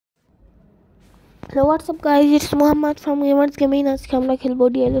Hello, what's up guys, it's Muhammad from Gamers Gaming. आज के हमरा खेलबो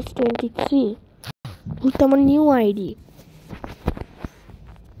DLS 23 with our new ID.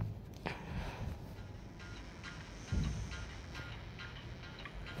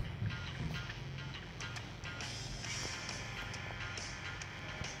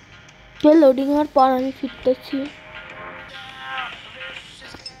 ये लोडिंग और पर আমি ফিরতেছি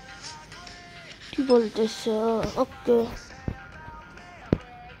কি বলতেছে ওকে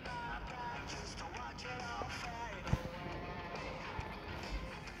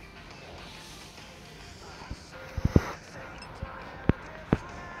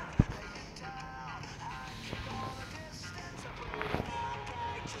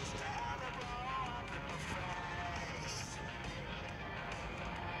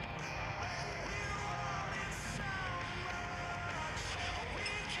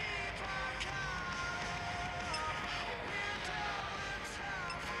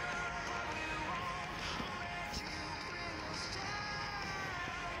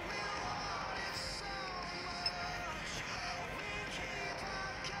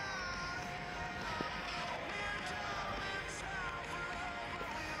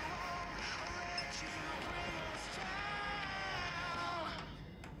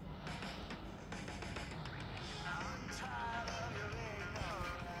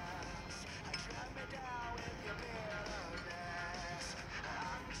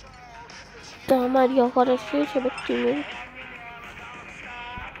तो हमारी और से बच्ची में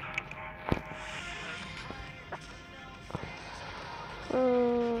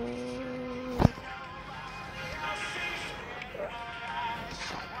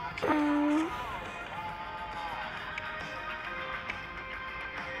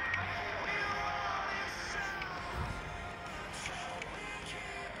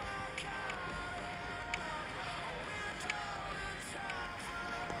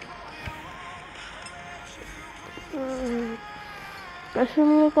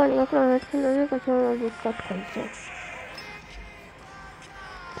Assume calling a planet killer because I was cut culture.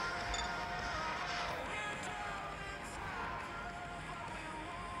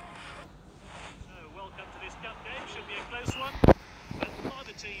 Welcome to this cup game. Should be a close one. But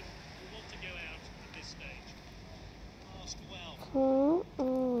neither team will want to go out at this stage. Asked well.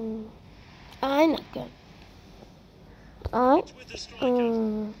 I know. With the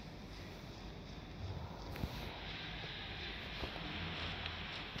striker.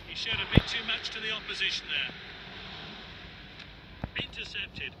 He showed a bit too much to the opposition there.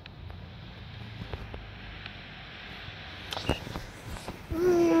 Intercepted.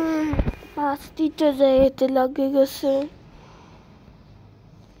 Basti to the luggage.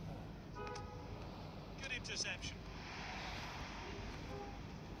 Good interception.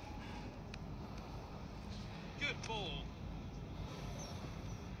 Good ball.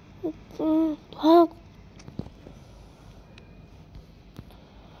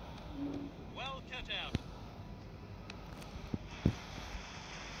 Well cut out.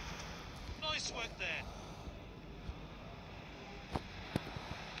 Nice work there.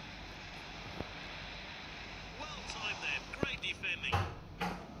 Well timed there. Great defending.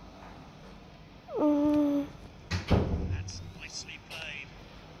 That's nicely played.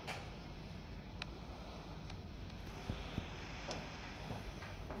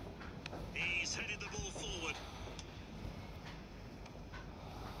 He's headed the ball forward.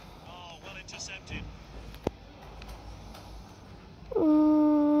 Oh, well intercepted.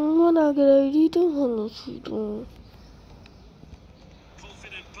 What I get ready to hold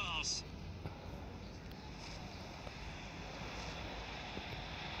Confident pass.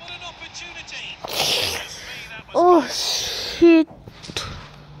 What an opportunity. Oh shit!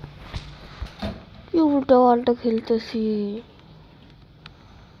 You would want to kill the sea.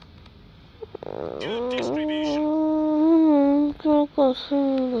 Good distribution.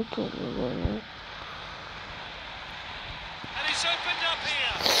 And it's opened up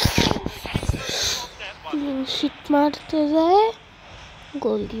here. Shit मारते जाए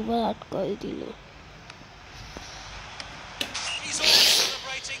गोल की बात कर दिलो He's all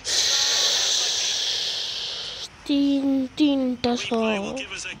celebrating so तीन टा lucky. Replay will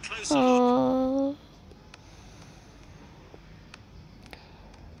give us a closer look.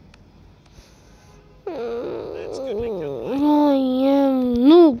 That's good recovery. I am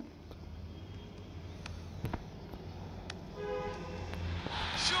noob.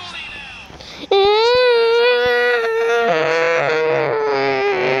 Surely now.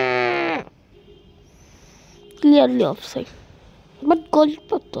 Clearly offside, but goal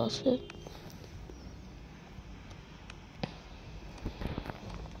पता है.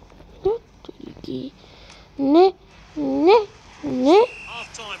 Ne. Half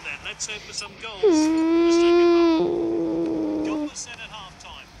time then. Let's hope for some goals in the second half. Goal was set at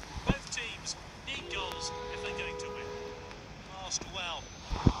half-time. Both teams need goals if they're going to win. Passed well.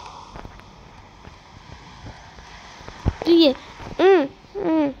 Yeah.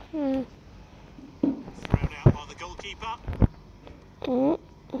 Thrown out by the goalkeeper.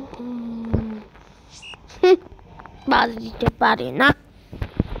 বাজ দিতে পারে না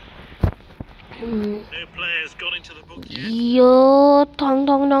No players got into the book yet. Yo, tong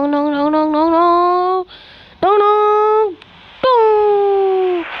tong tong tong tong tong tong tong tong tong tong.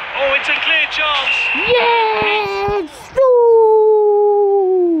 Oh, it's a clear chance. Yes!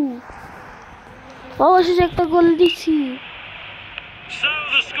 অবশেষে একটা গোল দিছি So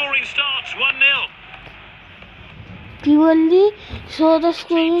the scoring starts 1-0. কি বললি so the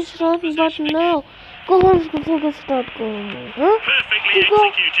scoring start but no কখন থেকে start করব হ্যাঁ Perfectly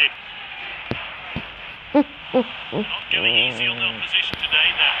executed. Not going easy on the opposition today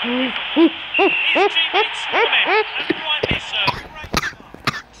there. His teammates swarm him, and rightly so. Great start.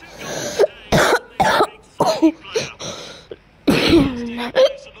 2 goals today. Let's take a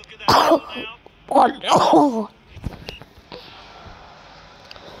closer look at that goal now.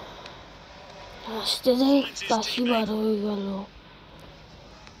 আসতে দেখ কাশি বার হয়ে গেল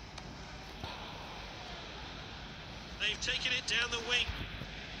They've taken it down the wing.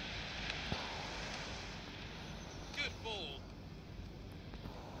 Good ball.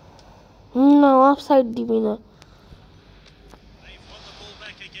 না offside দিবি না They've won the ball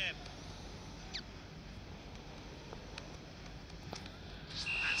back again.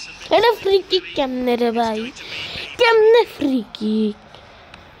 এটা free kick কেমনে রে ভাই কেমনে ফ্রি কিক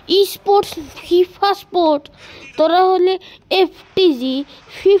ই স্পোর্টস ফিফা স্পোর্ট তোরা হলে এফটিজি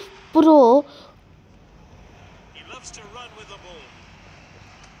ফিফ pro He loves to run with the ball.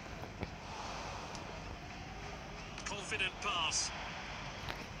 Confident pass.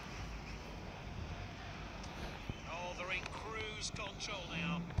 Oh, they're in cruise control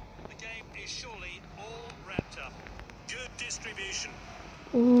now. The game is surely all wrapped up. Good distribution.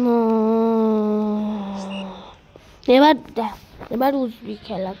 এবার উজবি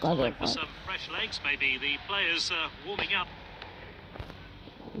খেলা করে For some fresh legs, maybe the players warming up.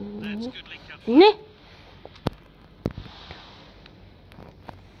 That's good link up. নে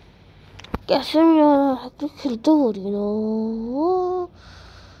कैसे मैं खेलते हो रही ना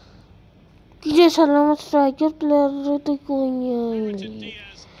कि ये सलाम स्ट्राइकर प्लेयर तो कोई नहीं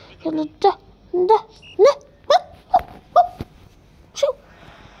चलो जा जा ना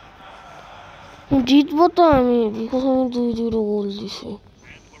জিতবো তো আমি বিকজ আমি 2-0 গোল দিছি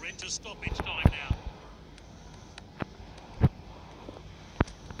And we're into stoppage time now.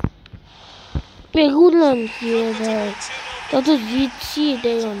 পেগুলাম কি ভাই তত জিতছি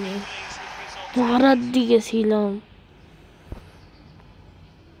এটাই আমি হারার দিকে ছিলাম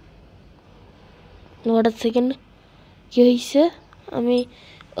ওটা সেকেন্ড কি হয়েছে আমি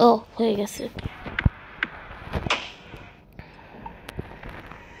ও হয়ে গেছে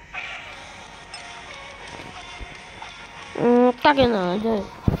তাকে না যায়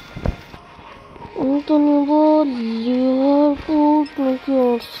আমি তো নেব লিভারপুল নাকি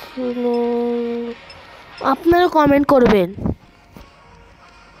আর্সেনাল আপনারা কমেন্ট করবেন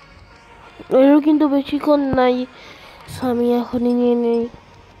এরও কিন্তু বেশিক্ষণ নাই আমি এখনই নিয়ে নেই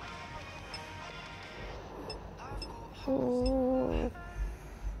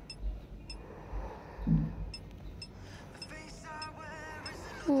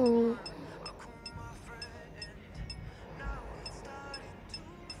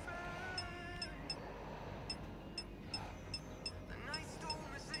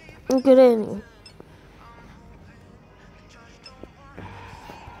Green.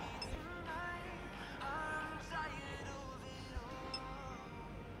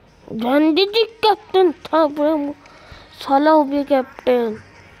 गांधी जी कैप्टन था साला हो गया कैप्टन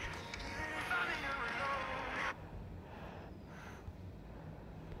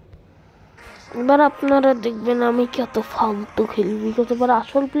এবার আপনারা দেখবেন আমি কত ফালতু খেলবি কতবার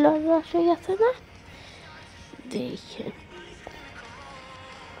আসল প্লেয়ার এসে গেছে না দেখেন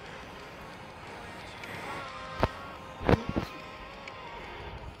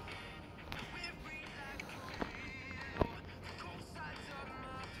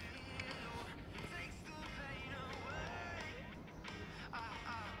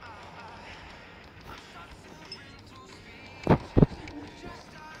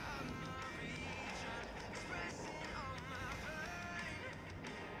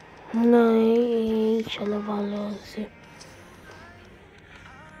না এই চলো ভালো আছে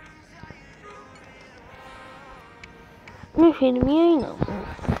मैं फिर भी आई ना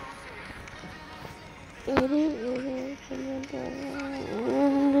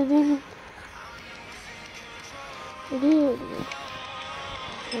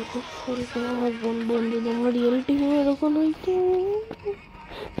আমার বন্ধু আমার রিয়েল টিমে এরকম হইতো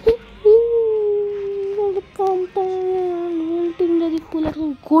রিয়েল টিম যদি ফুল এখন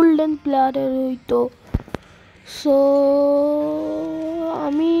গোল্ডেন প্লেয়ারের হইতো। সো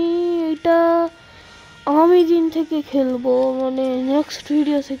আমি এটা আগামী দিন থেকে খেলবো, মানে নেক্সট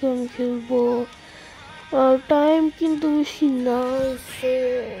ভিডিও থেকে আমি খেলবো। আর টাইম কিন্তু বেশি না, সো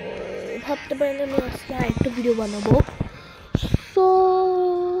ভাবতে পারি না আমি আজকে আরেকটা ভিডিও বানাবো। So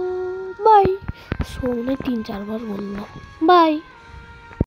by. সো মানে 3-4 বার বললাম বাই।